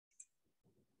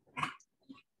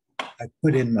I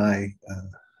put in my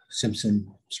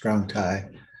Simpson strong tie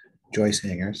joist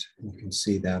hangers. You can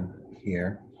see them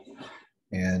here.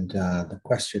 And the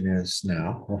question is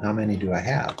now, well, how many do I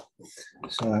have?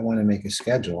 So I want to make a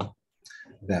schedule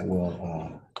that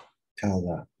will tell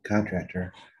the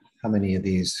contractor how many of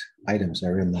these items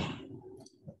are in the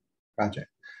project.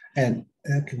 And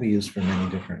that can be used for many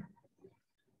different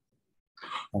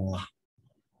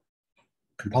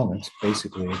components.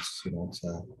 Basically, it's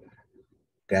a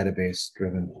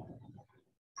database-driven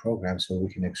program, so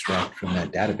we can extract from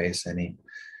that database any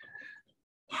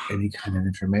kind of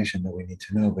information that we need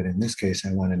to know. But in this case,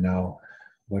 I want to know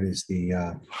what is the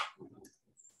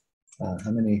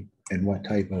how many and what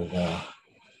type of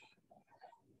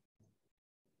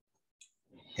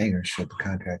hangers should the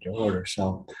contractor order.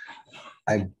 So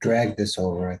I dragged this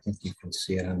over. I think you can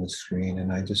see it on the screen,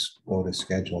 and I just go to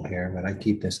schedule here, but I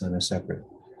keep this on a separate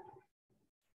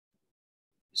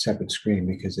screen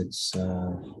because it's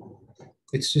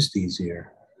just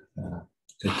easier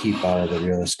to keep all of the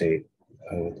real estate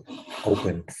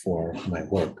open for my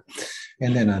work.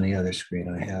 And then on the other screen,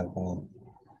 I have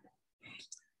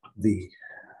the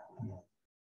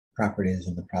properties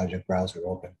in the project browser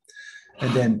open.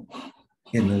 And then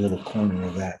in the little corner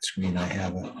of that screen, I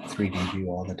have a 3D view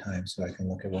all the time, so I can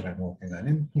look at what I'm working on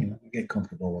and get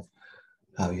comfortable with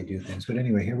how you do things. But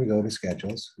anyway, here we go to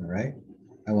schedules. All right,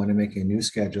 I want to make a new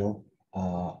schedule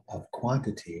of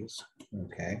quantities.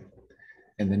 Okay,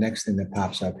 and the next thing that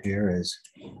pops up here is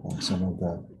some of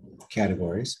the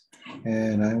categories,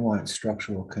 and I want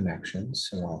structural connections.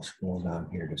 So I'll scroll down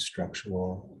here to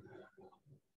structural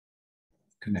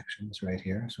connections right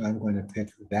here. So I'm going to pick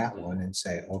that one and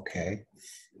say, okay.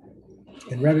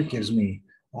 And Revit gives me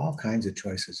all kinds of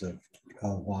choices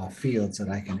of fields that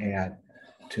I can add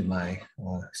to my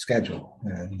schedule.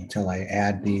 And until I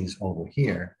add these over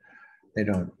here, they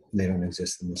don't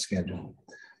exist in the schedule.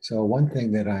 So one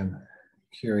thing that I'm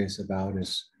curious about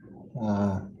is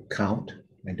count.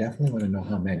 I definitely want to know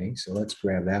how many. So let's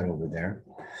grab that over there.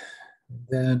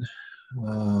 Then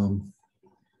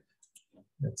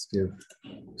let's give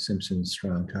Simpson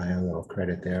Strong Tie a little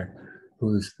credit there.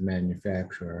 Who's the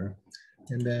manufacturer?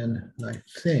 And then I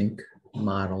think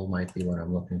model might be what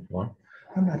I'm looking for.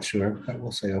 I'm not sure, but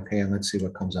we'll say okay, and let's see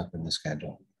what comes up in the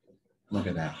schedule. Look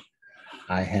at that.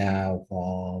 I have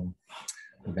the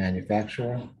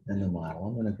manufacturer and the model.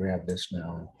 I'm going to grab this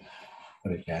now and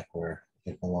put it back where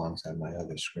it belongs on my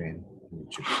other screen,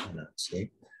 which you cannot see.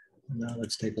 And now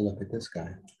let's take a look at this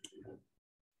guy.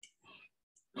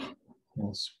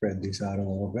 I'll spread these out a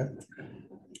little bit.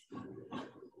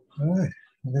 All right,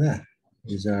 look at that.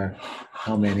 These are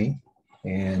how many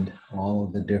and all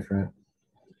of the different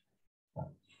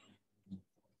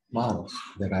models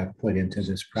that I've put into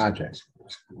this project.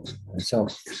 And so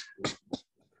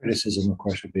criticism, of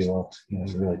course, would be, well, you're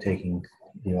really taking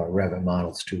your Revit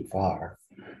models too far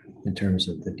in terms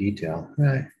of the detail.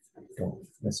 I don't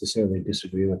necessarily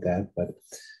disagree with that, but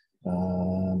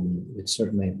it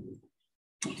certainly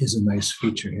is a nice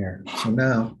feature here. So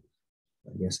now,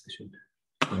 I guess I should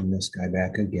bring this guy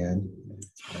back again.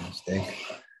 It's my mistake,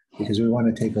 because we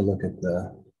want to take a look at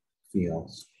the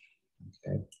fields.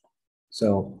 Okay,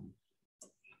 so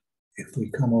if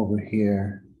we come over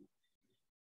here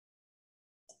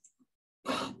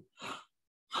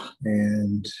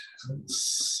and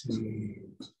let's see.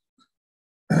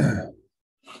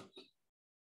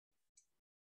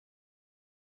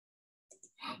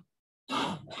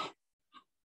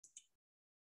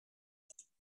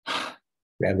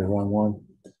 Grab the wrong one.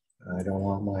 I don't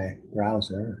want my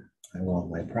browser. I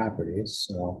want my properties.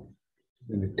 So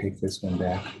I'm going to take this one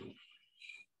back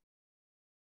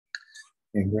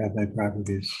and grab my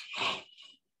properties.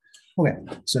 Okay,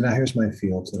 so now here's my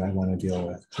fields that I want to deal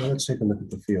with. So let's take a look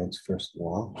at the fields first of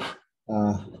all.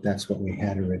 That's what we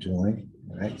had originally.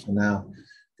 All right, so now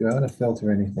do I want to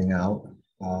filter anything out?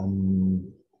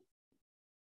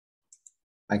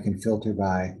 I can filter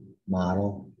by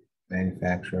model,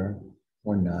 manufacturer,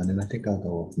 or none, and I think I'll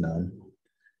go with none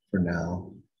for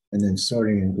now. And then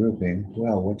sorting and grouping,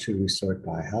 well, what should we sort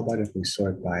by? How about if we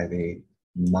sort by the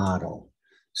model?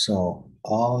 So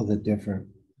all of the different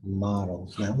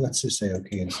models, now let's just say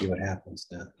okay and see what happens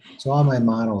now. So all my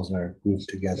models are grouped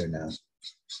together now,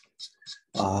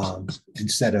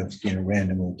 instead of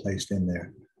randomly placed in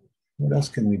there. What else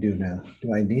can we do now?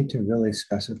 Do I need to really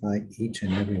specify each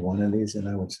and every one of these? And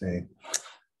I would say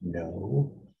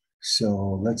no.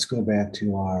 So let's go back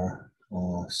to our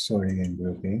sorting and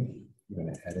grouping. I'm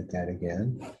going to edit that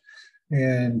again.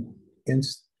 And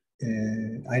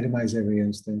itemize every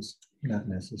instance, not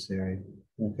necessary.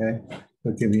 Okay,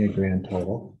 but give me a grand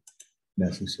total,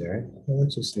 necessary. Well,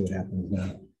 let's just see what happens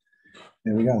now.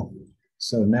 There we go.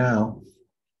 So now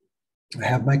I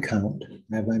have my count,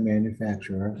 I have my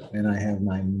manufacturer, and I have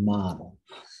my model.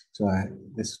 So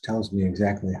this tells me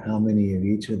exactly how many of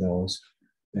each of those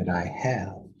that I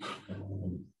have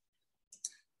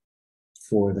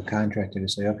for the contractor to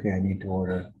say, okay, I need to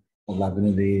order 11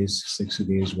 of these, 6 of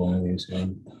these, 1 of these,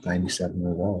 and 97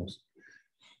 of those.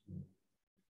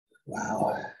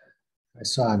 Wow. I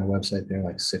saw on the website they're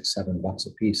like $6, $7 a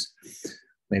piece.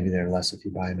 Maybe they're less if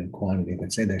you buy them in quantity,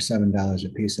 but say they're $7 a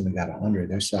piece and we got 100,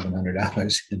 there's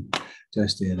 $700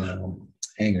 just in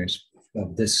hangers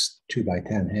of this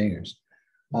 2x10 hangers.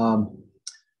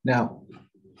 Now,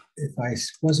 if I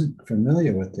wasn't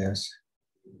familiar with this,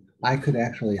 I could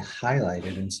actually highlight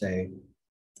it and say,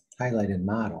 highlighted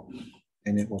model,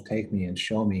 and it will take me and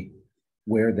show me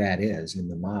where that is in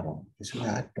the model. I said,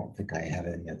 I don't think I have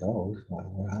any of those.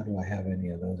 How do I have any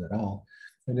of those at all?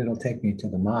 And it'll take me to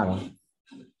the model.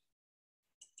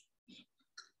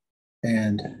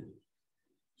 And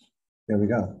there we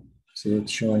go. See,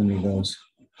 it's showing me those.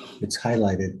 It's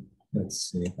highlighted.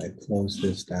 Let's see if I close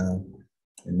this down.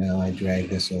 And now I drag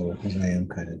this over because I am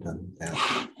kind of done with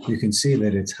that. You can see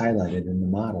that it's highlighted in the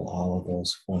model, all of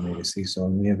those for me to see. So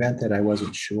in the event that I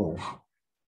wasn't sure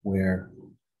where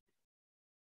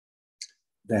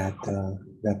that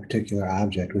particular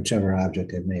object, whichever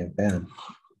object it may have been,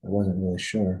 I wasn't really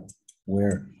sure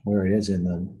where it is in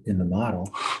the model.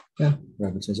 Yeah,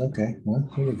 Revit says, okay, well,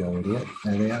 here you go, idiot.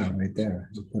 There they are right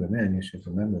there. You put them in, you should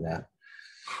remember that.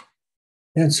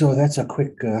 And so that's a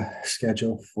quick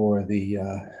schedule for the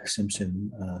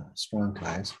Simpson strong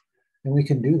ties. And we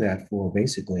can do that for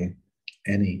basically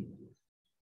any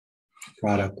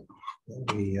product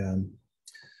that we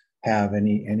have,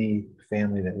 any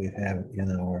family that we have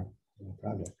in our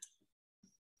project.